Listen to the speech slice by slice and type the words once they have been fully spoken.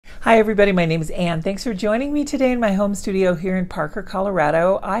Hi everybody, my name is Ann. Thanks for joining me today in my home studio here in Parker,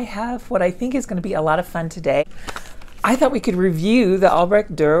 Colorado. I have what I think is going to be a lot of fun today. I thought we could review the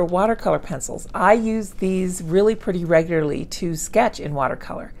Albrecht Dürer watercolor pencils. I use these really pretty regularly to sketch in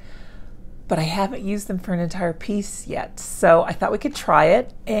watercolor, but I haven't used them for an entire piece yet. So I thought we could try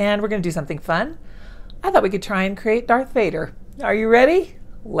it, and we're going to do something fun. I thought we could try and create Darth Vader. Are you ready?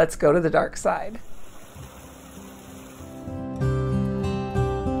 Let's go to the dark side.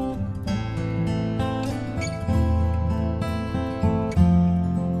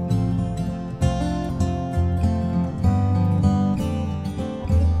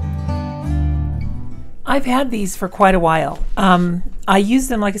 I've had these for quite a while. I use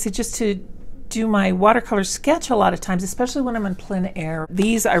them, like I said, just to do my watercolor sketch a lot of times, especially when I'm in plein air.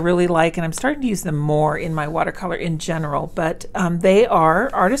 These I really like, and I'm starting to use them more in my watercolor in general, but they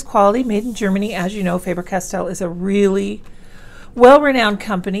are artist quality, made in Germany. As you know, Faber-Castell is a really well-renowned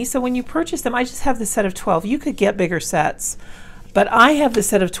company, so when you purchase them, I just have the set of 12. You could get bigger sets, but I have the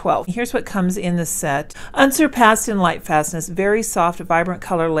set of 12. Here's what comes in the set. Unsurpassed in light fastness, very soft, vibrant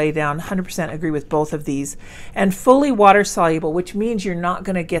color laydown, 100% agree with both of these, and fully water soluble, which means you're not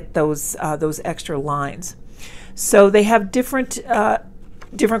going to get those extra lines. So they have different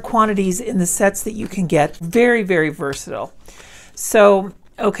quantities in the sets that you can get. Very, very versatile. So,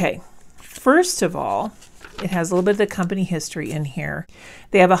 okay, first of all, it has a little bit of the company history in here.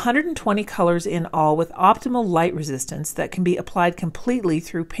 They have 120 colors in all with optimal light resistance that can be applied completely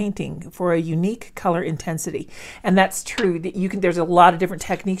through painting for a unique color intensity. And that's true. There's a lot of different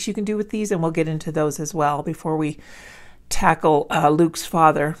techniques you can do with these, and we'll get into those as well before we tackle Luke's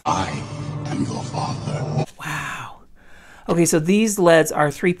father. I am your father. Wow. Okay, so these leads are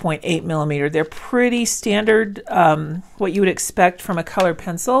 3.8 millimeter. They're pretty standard, what you would expect from a colored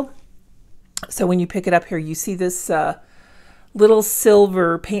pencil. So when you pick it up here, you see this little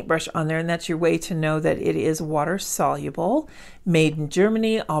silver paintbrush on there, and that's your way to know that it is water soluble. Made in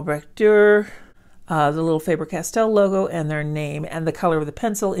Germany, Albrecht Dürer, the little Faber-Castell logo and their name, and the color of the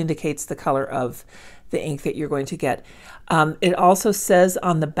pencil indicates the color of the ink that you're going to get. It also says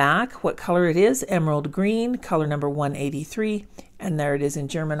on the back what color it is, emerald green, color number 183, and there it is in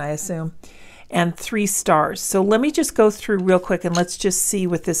German, I assume. And 3 stars. So let me just go through real quick and let's just see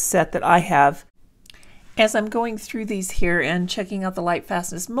with this set that I have. As I'm going through these here and checking out the light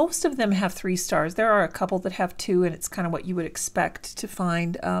fastness, most of them have 3 stars. There are a couple that have 2, and it's kind of what you would expect to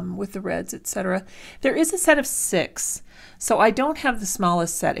find with the reds, etc. There is a set of 6. So I don't have the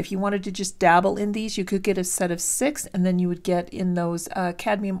smallest set. If you wanted to just dabble in these, you could get a set of 6, and then you would get in those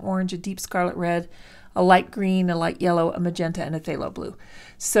cadmium orange, a deep scarlet red, a light green, a light yellow, a magenta, and a phthalo blue.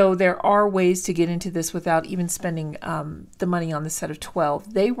 So there are ways to get into this without even spending the money on the set of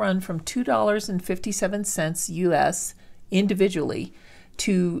 12. They run from $2.57 US individually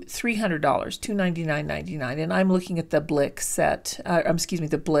to $300, $299.99. And I'm looking at the Blick set,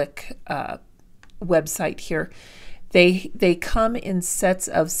 the Blick website here. They come in sets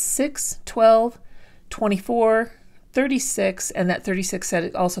of 6, 12, 24, 36, and that 36 set,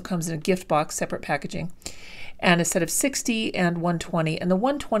 it also comes in a gift box, separate packaging, and a set of 60 and 120. And the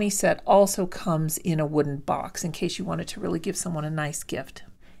 120 set also comes in a wooden box in case you wanted to really give someone a nice gift,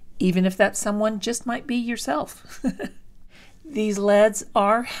 even if that someone just might be yourself. These leads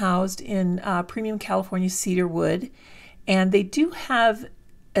are housed in premium California cedar wood, and they do have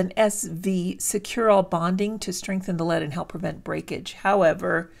an SV Secure-All bonding to strengthen the lead and help prevent breakage.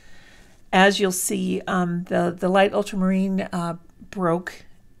 However, as you'll see, the light ultramarine broke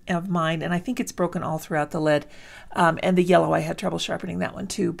of mine, and I think it's broken all throughout the lead. And the yellow, I had trouble sharpening that one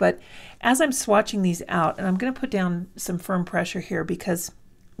too. But as I'm swatching these out, and I'm going to put down some firm pressure here because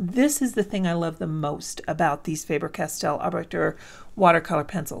this is the thing I love the most about these Faber-Castell Albrecht Dürer watercolor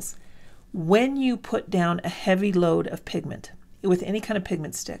pencils. When you put down a heavy load of pigment with any kind of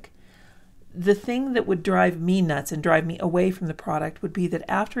pigment stick, the thing that would drive me nuts and drive me away from the product would be that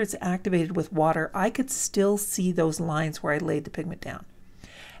after it's activated with water, I could still see those lines where I laid the pigment down.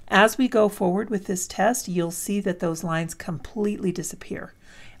 As we go forward with this test, you'll see that those lines completely disappear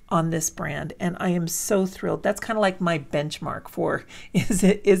on this brand, and I am so thrilled. That's kind of like my benchmark for is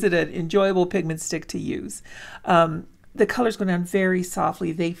it an enjoyable pigment stick to use. The colors go down very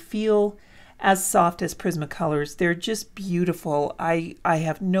softly. They feel as soft as Prismacolors. They're just beautiful. I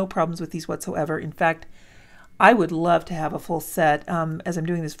have no problems with these whatsoever. In fact, I would love to have a full set. As I'm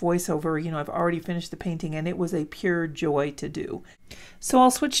doing this voiceover, I've already finished the painting, and it was a pure joy to do. So I'll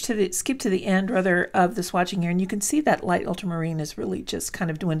skip to the end rather of the swatching here, and you can see that light ultramarine is really just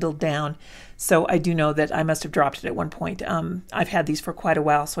kind of dwindled down. So I do know that I must have dropped it at one point. I've had these for quite a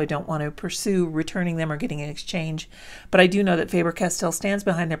while, so I don't want to pursue returning them or getting an exchange. But I do know that Faber-Castell stands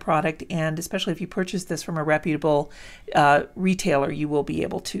behind their product, and especially if you purchase this from a reputable retailer, you will be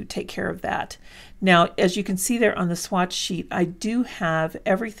able to take care of that. Now, as you can see there on the swatch sheet, I do have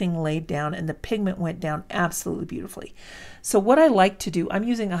everything laid down, and the pigment went down absolutely beautifully. So what I like to do, I'm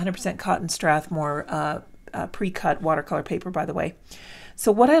using 100% cotton Strathmore pre-cut watercolor paper, by the way.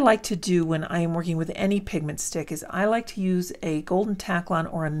 So what I like to do when I am working with any pigment stick is I like to use a golden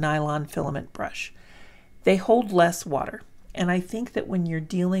Taklon or a nylon filament brush. They hold less water. And I think that when you're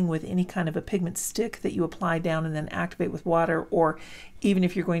dealing with any kind of a pigment stick that you apply down and then activate with water, or even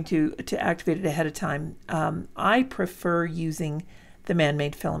if you're going to activate it ahead of time, I prefer using the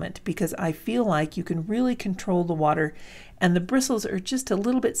man-made filament because I feel like you can really control the water, and the bristles are just a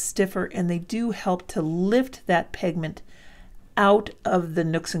little bit stiffer, and they do help to lift that pigment out of the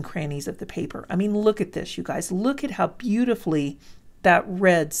nooks and crannies of the paper. I mean, look at this, you guys. Look at how beautifully that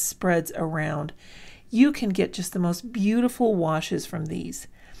red spreads around. You can get just the most beautiful washes from these.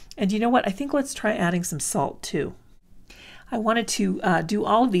 And you know what? I think let's try adding some salt too. I wanted to do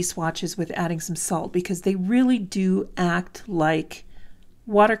all of these swatches with adding some salt because they really do act like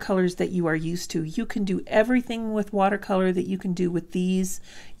watercolors that you are used to. You can do everything with watercolor that you can do with these.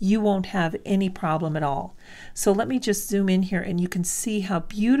 You won't have any problem at all. So let me just zoom in here and you can see how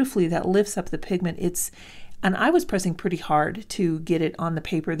beautifully that lifts up the pigment. And I was pressing pretty hard to get it on the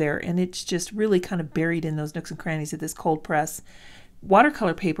paper there, and it's just really kind of buried in those nooks and crannies of this cold press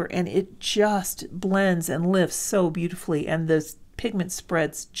watercolor paper, and it just blends and lifts so beautifully, and the pigment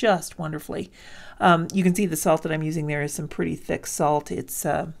spreads just wonderfully. You can see the salt that I'm using there is some pretty thick salt. It's,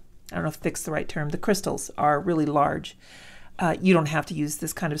 I don't know if thick's the right term. The crystals are really large. You don't have to use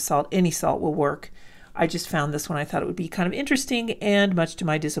this kind of salt. Any salt will work. I just found this one. I thought it would be kind of interesting, and much to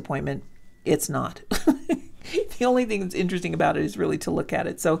my disappointment, it's not. The only thing that's interesting about it is really to look at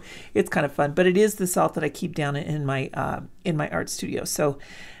it. So it's kind of fun, but it is the salt that I keep down in my art studio. So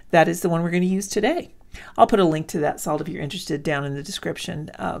that is the one we're going to use today. I'll put a link to that salt if you're interested down in the description.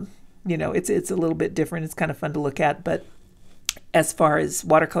 You know, it's a little bit different. It's kind of fun to look at, but as far as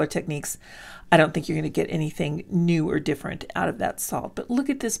watercolor techniques, I don't think you're going to get anything new or different out of that salt. But look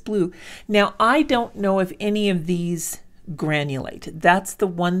at this blue. Now, I don't know if any of these granulate. That's the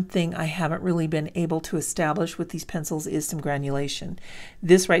one thing I haven't really been able to establish with these pencils is some granulation.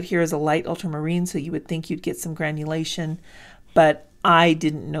 This right here is a light ultramarine, so you would think you'd get some granulation, but I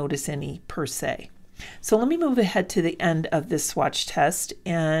didn't notice any per se. So let me move ahead to the end of this swatch test,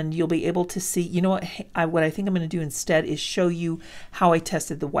 and you'll be able to see, you know what I think I'm going to do instead is show you how I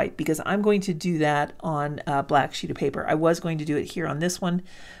tested the white, because I'm going to do that on a black sheet of paper. I was going to do it here on this one,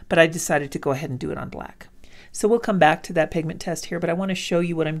 but I decided to go ahead and do it on black. So we'll come back to that pigment test here, but I want to show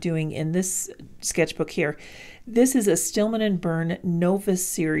you what I'm doing in this sketchbook here. This is a Stillman and Byrne Novus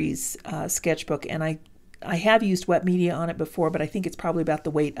series sketchbook, and I have used wet media on it before, but I think it's probably about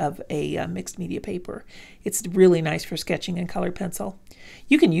the weight of a mixed media paper. It's really nice for sketching in colored pencil.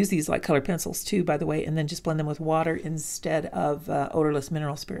 You can use these like colored pencils too, by the way, and then just blend them with water instead of odorless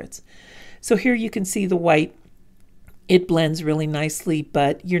mineral spirits. So here you can see the white. It blends really nicely,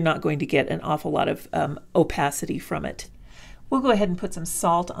 but you're not going to get an awful lot of opacity from it. We'll go ahead and put some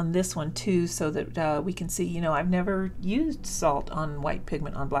salt on this one too, so that we can see, you know, I've never used salt on white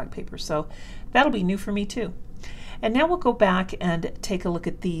pigment on black paper, so that'll be new for me too. And now we'll go back and take a look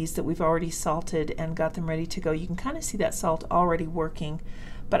at these that we've already salted and got them ready to go. You can kind of see that salt already working,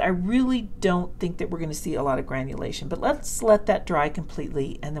 but I really don't think that we're going to see a lot of granulation. But let's let that dry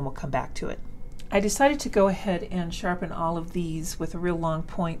completely, and then we'll come back to it. I decided to go ahead and sharpen all of these with a real long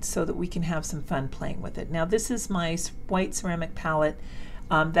point so that we can have some fun playing with it. Now this is my white ceramic palette.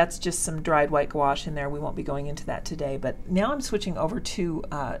 That's just some dried white gouache in there. We won't be going into that today, but now I'm switching over to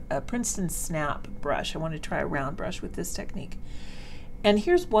a Princeton snap brush. I want to try a round brush with this technique. And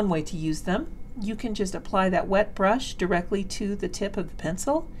here's one way to use them. You can just apply that wet brush directly to the tip of the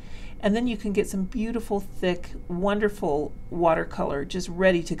pencil, and then you can get some beautiful, thick, wonderful watercolor just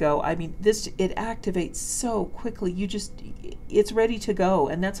ready to go. I mean, it activates so quickly. It's ready to go,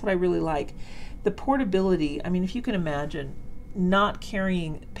 and that's what I really like. The portability, I mean, if you can imagine not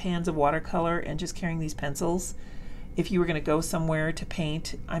carrying pans of watercolor and just carrying these pencils, if you were going to go somewhere to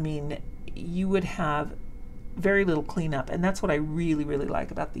paint, I mean, you would have very little cleanup, and that's what I really, really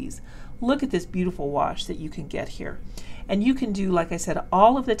like about these. Look at this beautiful wash that you can get here. And you can do, like I said,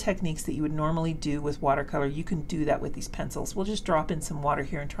 all of the techniques that you would normally do with watercolor, you can do that with these pencils. We'll just drop in some water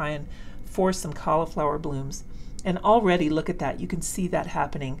here and try and force some cauliflower blooms. And already, look at that, you can see that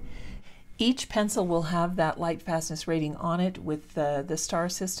happening. Each pencil will have that light fastness rating on it with the star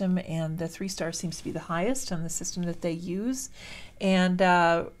system, and the 3 stars seems to be the highest on the system that they use. And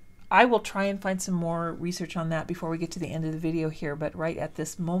I will try and find some more research on that before we get to the end of the video here, but right at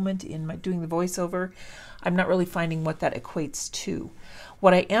this moment in my doing the voiceover, I'm not really finding what that equates to.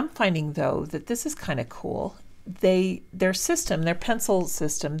 What I am finding, though, that this is kind of cool. Their system, their pencil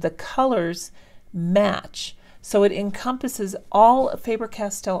system, the colors match. So it encompasses all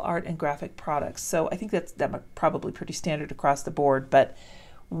Faber-Castell art and graphic products. So I think that's probably pretty standard across the board, but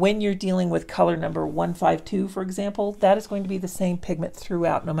when you're dealing with color number 152, for example, that is going to be the same pigment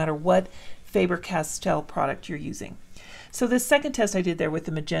throughout, no matter what Faber-Castell product you're using. So the second test I did there with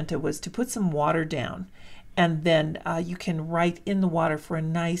the magenta was to put some water down, and then you can write in the water for a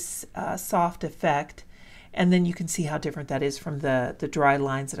nice soft effect, and then you can see how different that is from the dry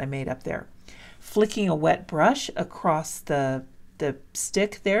lines that I made up there. Flicking a wet brush across the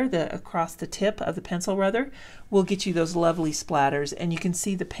stick there, across the tip of the pencil rather, will get you those lovely splatters, and you can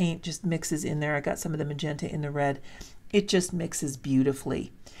see the paint just mixes in there. I got some of the magenta in the red. It just mixes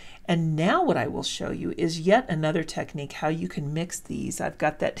beautifully. And now what I will show you is yet another technique how you can mix these. I've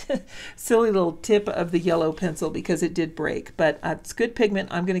got that silly little tip of the yellow pencil because it did break, but it's good pigment.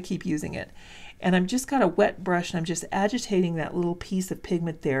 I'm going to keep using it. And I've just got a wet brush and I'm just agitating that little piece of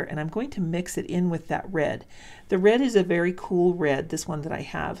pigment there, and I'm going to mix it in with that red. The red is a very cool red, this one that I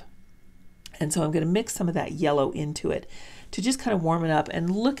have. And so I'm going to mix some of that yellow into it to just kind of warm it up,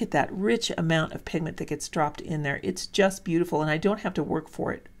 and look at that rich amount of pigment that gets dropped in there. It's just beautiful, and I don't have to work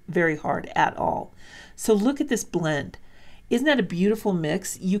for it very hard at all. So look at this blend. Isn't that a beautiful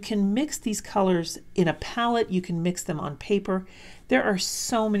mix? You can mix these colors in a palette, you can mix them on paper. There are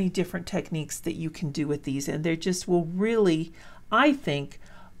so many different techniques that you can do with these, and they just will really, I think,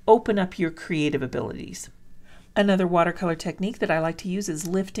 open up your creative abilities. Another watercolor technique that I like to use is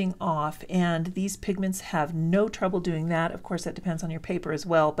lifting off, and these pigments have no trouble doing that. Of course, that depends on your paper as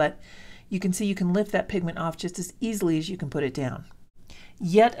well, but you can see you can lift that pigment off just as easily as you can put it down.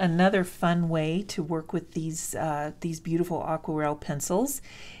 Yet another fun way to work with these beautiful aquarelle pencils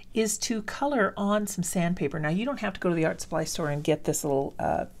is to color on some sandpaper. Now, you don't have to go to the art supply store and get this little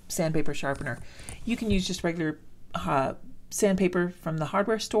sandpaper sharpener. You can use just regular sandpaper from the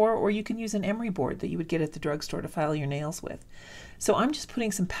hardware store, or you can use an emery board that you would get at the drugstore to file your nails with. So I'm just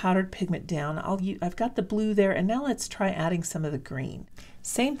putting some powdered pigment down. I've got the blue there, and now let's try adding some of the green.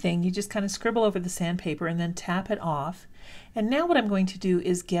 Same thing, you just kind of scribble over the sandpaper and then tap it off. And now what I'm going to do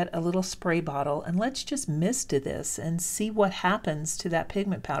is get a little spray bottle, and let's just mist this and see what happens to that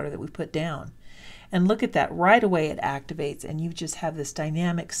pigment powder that we put down. And look at that, right away it activates, and you just have this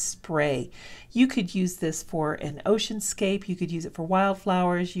dynamic spray. You could use this for an oceanscape, you could use it for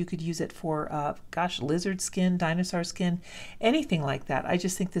wildflowers, you could use it for, lizard skin, dinosaur skin, anything like that. I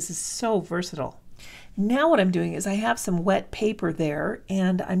just think this is so versatile. Now what I'm doing is I have some wet paper there,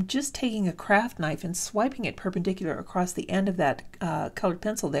 and I'm just taking a craft knife and swiping it perpendicular across the end of that colored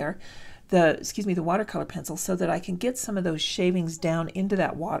pencil there, the watercolor pencil, so that I can get some of those shavings down into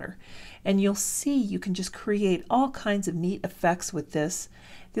that water. And you'll see you can just create all kinds of neat effects with this.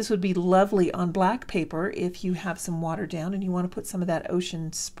 This would be lovely on black paper if you have some water down and you want to put some of that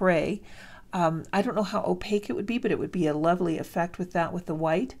ocean spray. I don't know how opaque it would be, but it would be a lovely effect with that, with the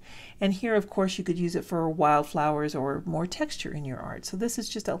white. And here, of course, you could use it for wildflowers or more texture in your art. So this is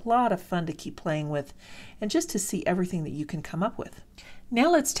just a lot of fun to keep playing with and just to see everything that you can come up with. Now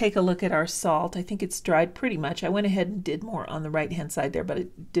let's take a look at our salt. I think it's dried pretty much. I went ahead and did more on the right-hand side there, but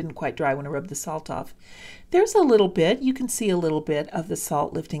it didn't quite dry when I rubbed the salt off. There's a little bit, you can see a little bit of the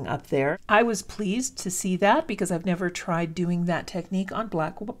salt lifting up there. I was pleased to see that because I've never tried doing that technique on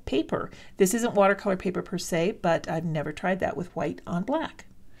black paper. This isn't watercolor paper per se, but I've never tried that with white on black.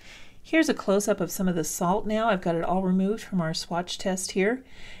 Here's a close-up of some of the salt now. I've got it all removed from our swatch test here.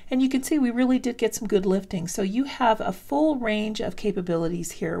 And you can see we really did get some good lifting. So you have a full range of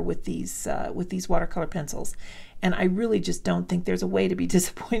capabilities here with these watercolor pencils. And I really just don't think there's a way to be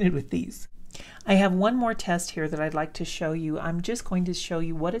disappointed with these. I have one more test here that I'd like to show you. I'm just going to show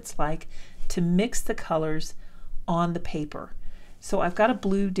you what it's like to mix the colors on the paper. So I've got a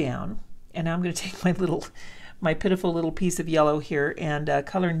blue down, and now I'm going to take my pitiful little piece of yellow here and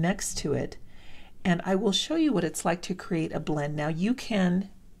color next to it, and I will show you what it's like to create a blend. Now you can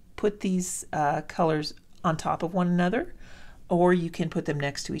put these colors on top of one another, or you can put them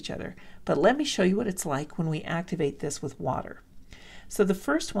next to each other, but let me show you what it's like when we activate this with water. So the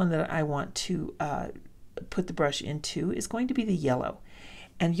first one that I want to put the brush into is going to be the yellow,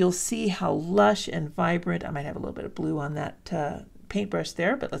 and you'll see how lush and vibrant. I might have a little bit of blue on that paintbrush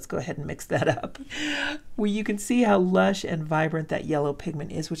there, but let's go ahead and mix that up. Well, you can see how lush and vibrant that yellow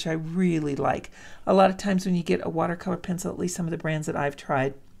pigment is, which I really like. A lot of times when you get a watercolor pencil, at least some of the brands that I've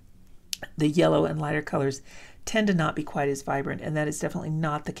tried, the yellow and lighter colors tend to not be quite as vibrant, and that is definitely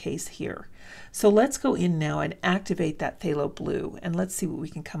not the case here. So let's go in now and activate that phthalo blue, and let's see what we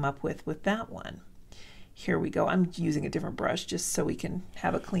can come up with that one. Here we go. I'm using a different brush just so we can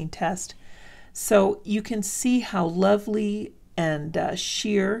have a clean test. So you can see how lovely and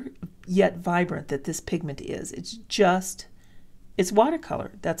sheer yet vibrant that this pigment is. It's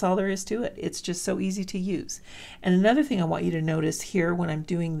watercolor. That's all there is to it. It's just so easy to use. And another thing I want you to notice here when I'm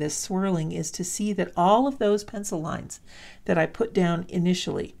doing this swirling is to see that all of those pencil lines that I put down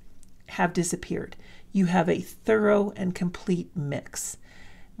initially have disappeared. You have a thorough and complete mix.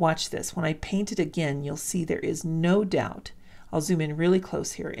 Watch this. When I paint it again, you'll see there is no doubt. I'll zoom in really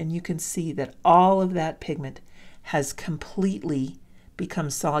close here, and you can see that all of that pigment has completely become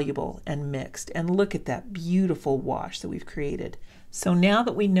soluble and mixed. And look at that beautiful wash that we've created. So now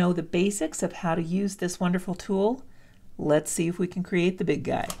that we know the basics of how to use this wonderful tool, let's see if we can create the big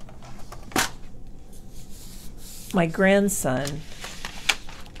guy. My grandson,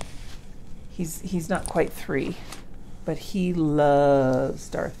 he's not quite 3, but he loves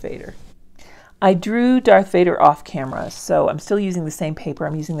Darth Vader. I drew Darth Vader off camera, so I'm still using the same paper.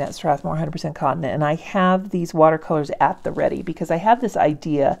 I'm using that Strathmore 100% cotton, and I have these watercolors at the ready because I have this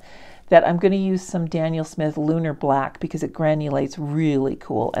idea that I'm going to use some Daniel Smith Lunar Black because it granulates really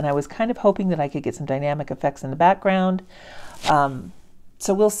cool, and I was kind of hoping that I could get some dynamic effects in the background.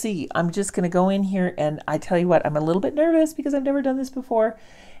 So we'll see. I'm just going to go in here, and I tell you what, I'm a little bit nervous because I've never done this before.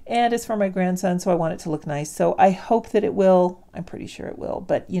 And it's for my grandson, so I want it to look nice. So I hope that it will. I'm pretty sure it will.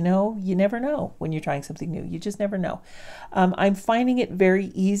 But you know, you never know when you're trying something new. You just never know. I'm finding it very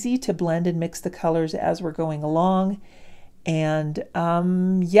easy to blend and mix the colors as we're going along. And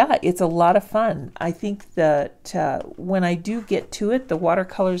yeah, it's a lot of fun. I think that when I do get to it, the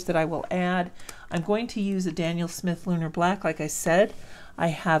watercolors that I will add, I'm going to use a Daniel Smith Lunar Black, like I said. I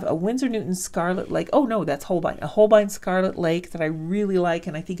have a Winsor Newton Scarlet Lake. Oh no, that's Holbein. A Holbein Scarlet Lake that I really like,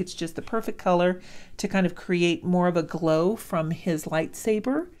 and I think it's just the perfect color to kind of create more of a glow from his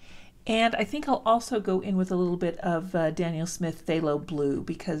lightsaber. And I think I'll also go in with a little bit of Daniel Smith Phthalo Blue,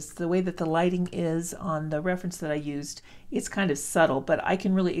 because the way that the lighting is on the reference that I used, it's kind of subtle, but I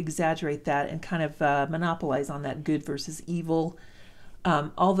can really exaggerate that and kind of monopolize on that good versus evil.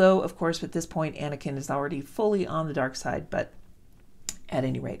 Although, of course, at this point, Anakin is already fully on the dark side, but at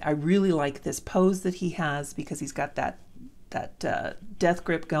any rate, I really like this pose that he has because he's got that death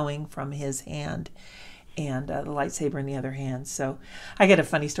grip going from his hand and the lightsaber in the other hand. So I got a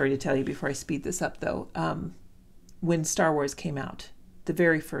funny story to tell you before I speed this up, though. When Star Wars came out, the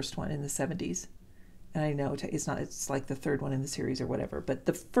very first one in the 70s, and I know it's like the third one in the series or whatever, but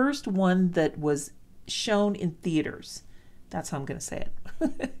the first one that was shown in theaters, that's how I'm going to say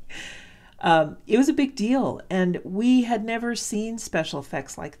it. It was a big deal, and we had never seen special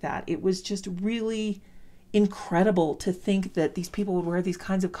effects like that. It was just really incredible to think that these people would wear these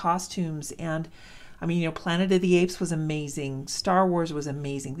kinds of costumes. And I mean, you know, Planet of the Apes was amazing. Star Wars was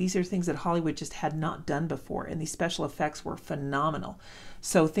amazing. These are things that Hollywood just had not done before, and these special effects were phenomenal.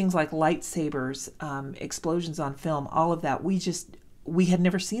 So things like lightsabers, explosions on film, all of that, we had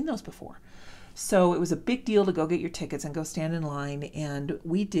never seen those before. So it was a big deal to go get your tickets and go stand in line, and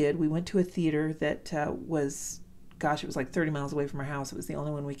we did. We went to a theater that was, gosh, it was like 30 miles away from our house. It was the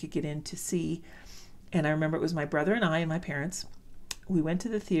only one we could get in to see. And I remember it was my brother and I and my parents. We went to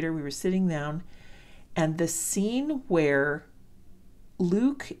the theater. We were sitting down, and the scene where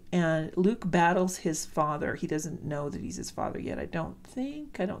Luke battles his father. He doesn't know that he's his father yet. I don't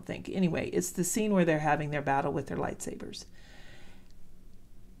think. Anyway, it's the scene where they're having their battle with their lightsabers.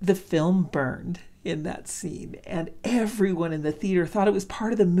 The film burned in that scene, and everyone in the theater thought it was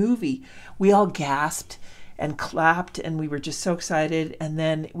part of the movie. We all gasped and clapped, and we were just so excited. And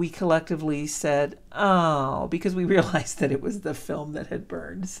then we collectively said, oh, because we realized that it was the film that had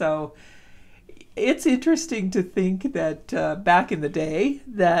burned. So it's interesting to think that back in the day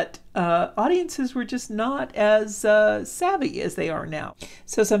that audiences were just not as savvy as they are now.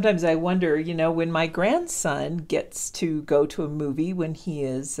 So sometimes I wonder, you know, when my grandson gets to go to a movie when he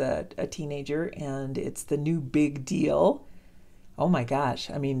is a teenager and it's the new big deal, oh my gosh,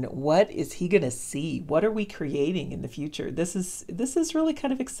 I mean, what is he going to see? What are we creating in the future? This is really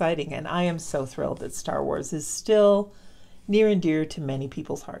kind of exciting, and I am so thrilled that Star Wars is still near and dear to many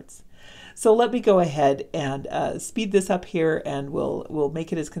people's hearts. So let me go ahead and speed this up here, and we'll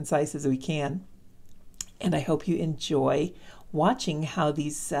make it as concise as we can. And I hope you enjoy watching how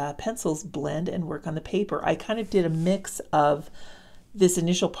these pencils blend and work on the paper. I kind of did a mix of this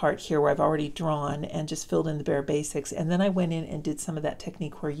initial part here where I've already drawn and just filled in the bare basics. And then I went in and did some of that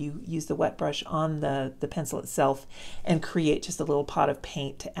technique where you use the wet brush on the pencil itself and create just a little pot of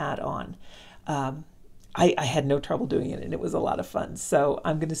paint to add on. I had no trouble doing it, and it was a lot of fun. So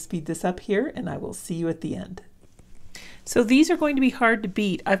I'm going to speed this up here, and I will see you at the end. So these are going to be hard to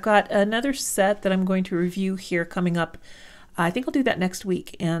beat. I've got another set that I'm going to review here coming up. I think I'll do that next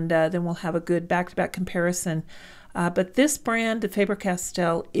week, and then we'll have a good back-to-back comparison. But this brand, the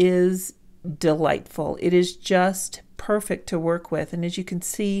Faber-Castell, is delightful. It is just perfect to work with. And as you can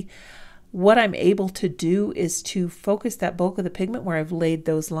see, what I'm able to do is to focus that bulk of the pigment where I've laid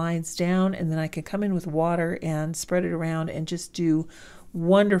those lines down, and then I can come in with water and spread it around and just do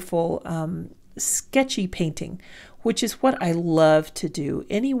wonderful sketchy painting, which is what I love to do.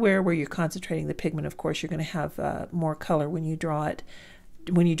 Anywhere where you're concentrating the pigment, of course, you're going to have more color when you draw it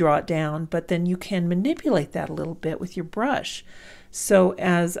down, but then you can manipulate that a little bit with your brush. So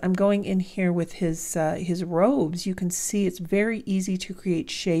as I'm going in here with his robes, you can see it's very easy to create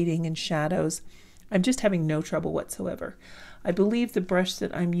shading and shadows. I'm just having no trouble whatsoever. I believe the brush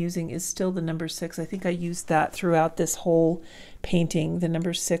that I'm using is still the number 6. I think I used that throughout this whole painting, the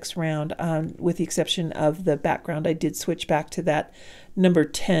number 6 round, with the exception of the background. I did switch back to that number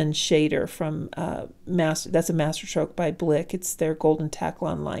 10 shader from that's a Masterstroke by Blick. It's their Golden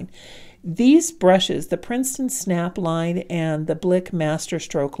Taklon line. These brushes, the Princeton Snap line and the Blick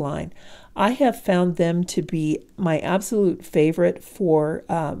Masterstroke line, I have found them to be my absolute favorite for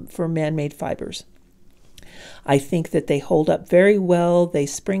man-made fibers. I think that they hold up very well. They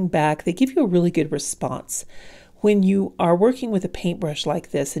spring back. They give you a really good response. When you are working with a paintbrush like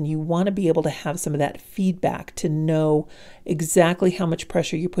this and you want to be able to have some of that feedback to know exactly how much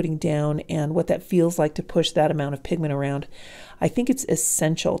pressure you're putting down and what that feels like to push that amount of pigment around, I think it's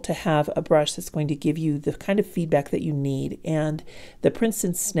essential to have a brush that's going to give you the kind of feedback that you need. And the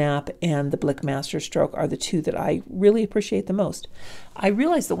Princeton Snap and the Blick Masterstroke are the two that I really appreciate the most. I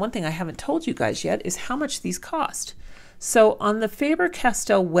realize the one thing I haven't told you guys yet is how much these cost. So on the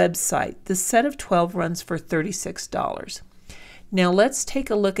Faber-Castell website, the set of 12 runs for $36. Now let's take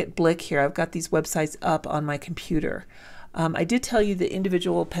a look at Blick here. I've got these websites up on my computer. I did tell you that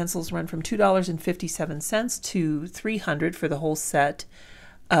individual pencils run from $2.57 to $300 for the whole set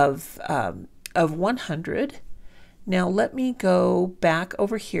of 100. Now let me go back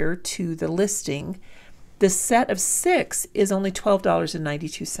over here to the listing. The set of 6 is only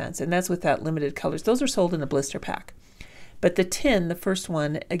 $12.92, and that's with that limited colors. Those are sold in a blister pack. But the tin, the first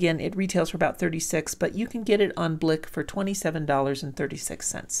one, again, it retails for about $36, but you can get it on Blick for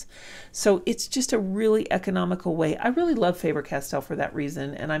 $27.36. So it's just a really economical way. I really love Faber-Castell for that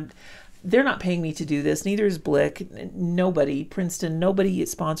reason, and they're not paying me to do this. Neither is Blick. Nobody, Princeton, nobody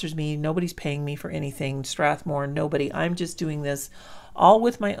sponsors me. Nobody's paying me for anything. Strathmore, nobody. I'm just doing this all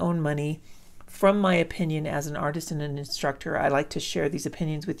with my own money. From my opinion as an artist and an instructor, I like to share these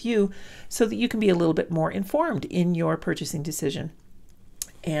opinions with you so that you can be a little bit more informed in your purchasing decision.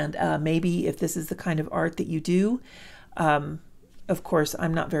 And maybe if this is the kind of art that you do, of course,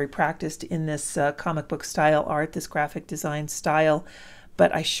 I'm not very practiced in this comic book style art, this graphic design style,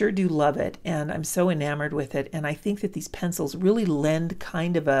 but I sure do love it, and I'm so enamored with it. And I think that these pencils really lend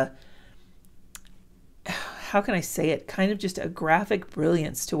kind of a, how can I say it, kind of just a graphic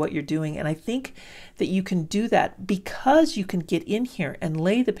brilliance to what you're doing. And I think that you can do that because you can get in here and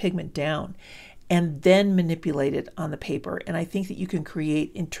lay the pigment down and then manipulate it on the paper. And I think that you can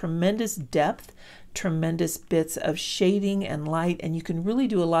create in tremendous depth, tremendous bits of shading and light, and you can really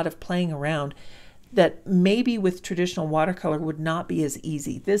do a lot of playing around that maybe with traditional watercolor would not be as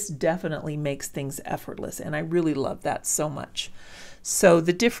easy. This definitely makes things effortless, and I really love that so much. So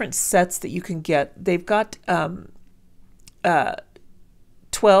the different sets that you can get, they've got 6,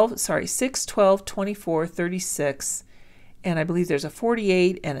 12, 24, 36, and I believe there's a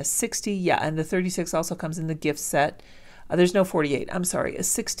 48 and a 60. Yeah, and the 36 also comes in the gift set. There's no 48, I'm sorry, a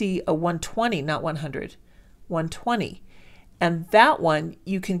 60, a 120, not 100, 120. And that one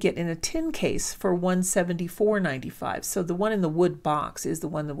you can get in a tin case for $174.95. So the one in the wood box is the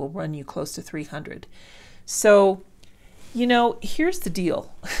one that will run you close to $300. So, you know, here's the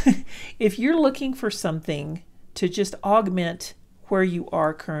deal. If you're looking for something to just augment where you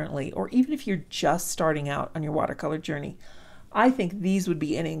are currently, or even if you're just starting out on your watercolor journey, I think these would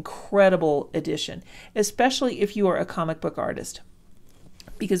be an incredible addition, especially if you are a comic book artist.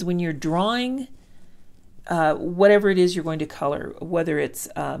 Because when you're drawing whatever it is you're going to color, whether it's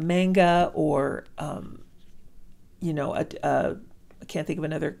manga or, you know, I can't think of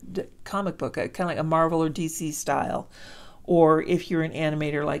another comic book, kind of like a Marvel or DC style, or if you're an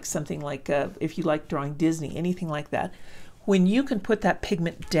animator, like something like, if you like drawing Disney, anything like that. when you can put that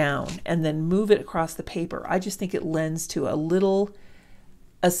pigment down and then move it across the paper, I just think it lends to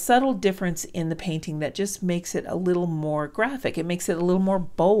a subtle difference in the painting that just makes it a little more graphic. It makes it a little more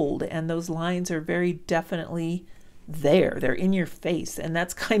bold, and those lines are very definitely there. They're in your face, and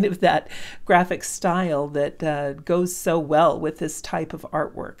that's kind of that graphic style that goes so well with this type of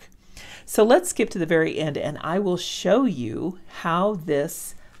artwork. So let's skip to the very end, and I will show you how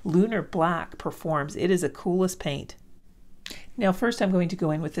this Lunar Black performs. It is a coolest paint. Now first I'm going to go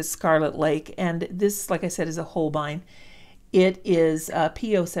in with this Scarlet Lake, and this, like I said, is a Holbein. It is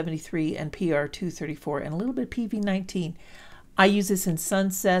PO73 and PR234 and a little bit of PV19. I use this in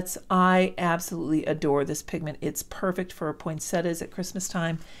sunsets. I absolutely adore this pigment. It's perfect for poinsettias at Christmas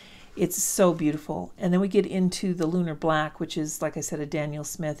time. It's so beautiful. And then we get into the Lunar Black, which is, like I said, a Daniel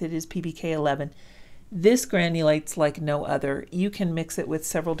Smith. It is PBK11. This granulates like no other. You can mix it with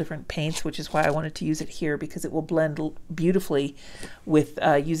several different paints, which is why I wanted to use it here, because it will blend beautifully with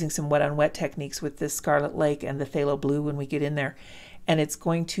using some wet-on-wet techniques with this Scarlet Lake and the Phthalo Blue when we get in there. And it's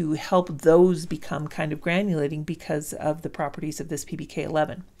going to help those become kind of granulating because of the properties of this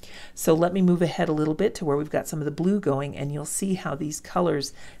PBK11. So let me move ahead a little bit to where we've got some of the blue going, and you'll see how these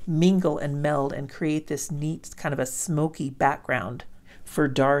colors mingle and meld and create this neat kind of a smoky background for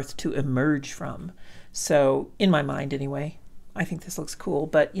Darth to emerge from. So in my mind anyway, I think this looks cool,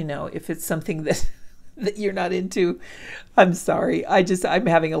 but you know, if it's something that you're not into, I'm sorry. I'm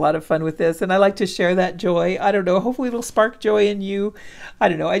having a lot of fun with this, and I like to share that joy. I don't know, hopefully it'll spark joy in you. I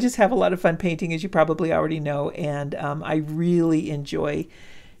don't know, I just have a lot of fun painting, as you probably already know, and I really enjoy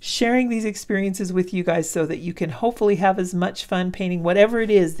sharing these experiences with you guys so that you can hopefully have as much fun painting whatever it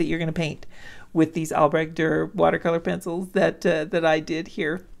is that you're going to paint with these Albrecht Dürer watercolor pencils that I did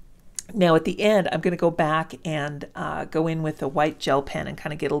here. Now at the end, I'm going to go back and go in with a white gel pen and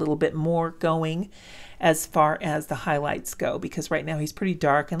kind of get a little bit more going as far as the highlights go, because right now he's pretty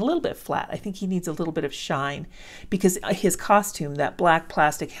dark and a little bit flat. I think he needs a little bit of shine because his costume, that black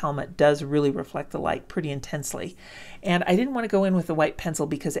plastic helmet, does really reflect the light pretty intensely. And I didn't want to go in with a white pencil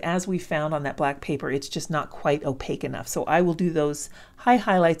because, as we found on that black paper, it's just not quite opaque enough. So I will do those high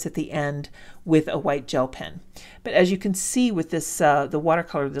highlights at the end with a white gel pen. But as you can see with this, the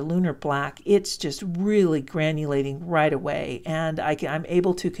watercolor, the Lunar Black, it's just really granulating right away. And I'm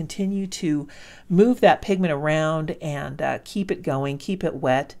able to continue to move that pigment around and keep it going, keep it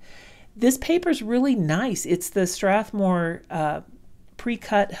wet. This paper is really nice. It's the Strathmore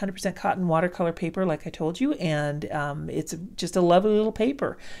pre-cut 100% cotton watercolor paper, like I told you, and it's just a lovely little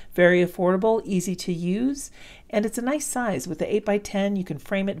paper. Very affordable, easy to use, and it's a nice size. With the 8x10, you can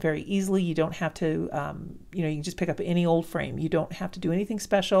frame it very easily. You don't have to, you can just pick up any old frame. You don't have to do anything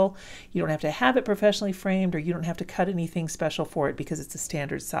special. You don't have to have it professionally framed, or you don't have to cut anything special for it because it's a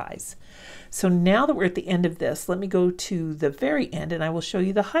standard size. So now that we're at the end of this, let me go to the very end and I will show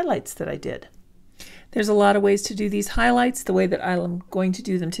you the highlights that I did. There's a lot of ways to do these highlights. The way that I'm going to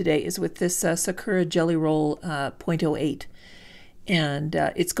do them today is with this Sakura Jelly Roll 0.08. And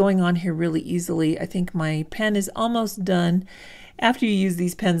it's going on here really easily. I think my pen is almost done. After you use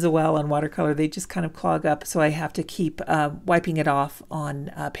these pens a while on watercolor, they just kind of clog up, so I have to keep wiping it off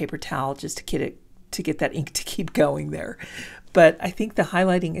on a paper towel just to get that ink to keep going there. But I think the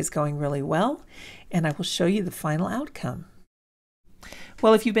highlighting is going really well, and I will show you the final outcome.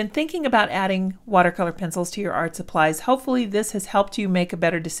 Well, if you've been thinking about adding watercolor pencils to your art supplies, hopefully this has helped you make a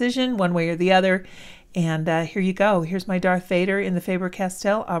better decision one way or the other. And here you go. Here's my Darth Vader in the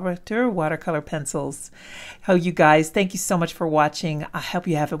Faber-Castell Albrecht Dürer watercolor pencils. Oh, you guys, thank you so much for watching. I hope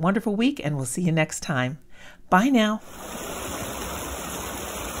you have a wonderful week, and we'll see you next time. Bye now.